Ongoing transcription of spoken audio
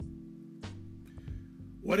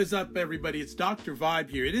What is up, everybody? It's Dr. Vibe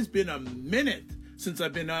here. It has been a minute since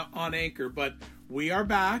I've been on Anchor, but we are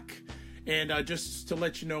back. And just to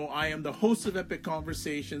let you know, I am the host of Epic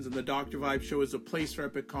Conversations, and the Dr. Vibe Show is a place for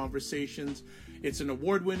epic conversations. It's an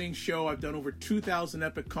award-winning show. I've done over 2,000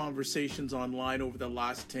 epic conversations online over the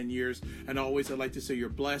last 10 years. And always, I'd like to say you're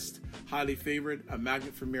blessed, highly favored, a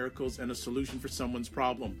magnet for miracles, and a solution for someone's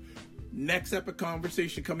problem. Next epic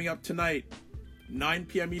conversation coming up tonight, 9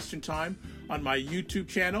 p.m. Eastern Time on my YouTube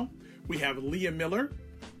channel. We have Lia Miller.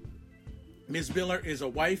 Ms. Miller is a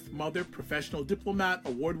wife, mother, professional diplomat,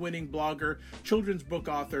 award-winning blogger, children's book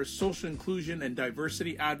author, social inclusion and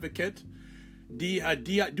diversity advocate,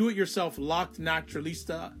 do-it-yourself locked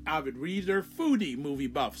naturalista, avid reader, foodie, movie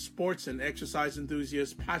buff, sports and exercise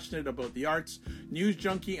enthusiast, passionate about the arts, news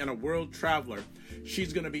junkie, and a world traveler.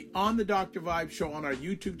 She's going to be on the Dr. Vibe Show on our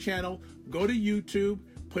YouTube channel. Go to YouTube.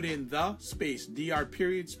 Put in the space, DR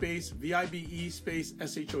space, VIBE space,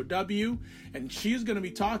 SHOW, and she's going to be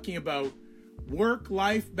talking about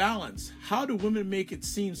work-life balance. How do women make it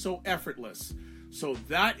seem so effortless? So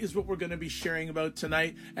that is what we're going to be sharing about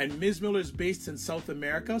tonight. And Ms. Miller is based in South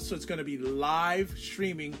America, so it's going to be live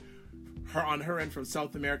streaming her on her end from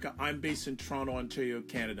South America. I'm based in Toronto, Ontario,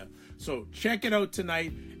 Canada. So check it out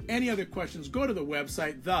tonight. Any other questions, go to the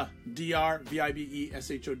website, the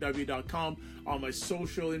drvibeshow.com. All my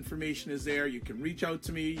social information is there. You can reach out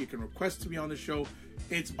to me. You can request to be on the show.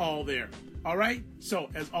 It's all there. All right? So,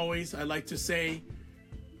 as always, I like to say,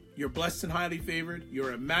 you're blessed and highly favored.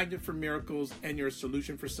 You're a magnet for miracles, and you're a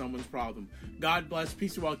solution for someone's problem. God bless.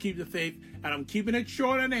 Peace and well. Keep the faith. And I'm keeping it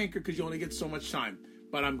short on Anchor because you only get so much time.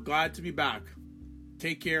 But I'm glad to be back.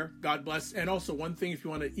 Take care. God bless. And also, one thing, if you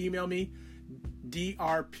want to email me,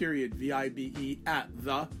 dr.vibe at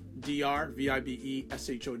the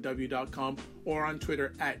drvibeshow.com or on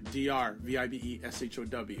Twitter at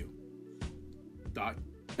drvibeshow.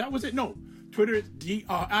 That was it. No, Twitter's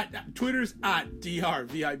at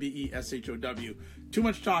drvibeshow. Too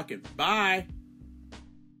much talking. Bye.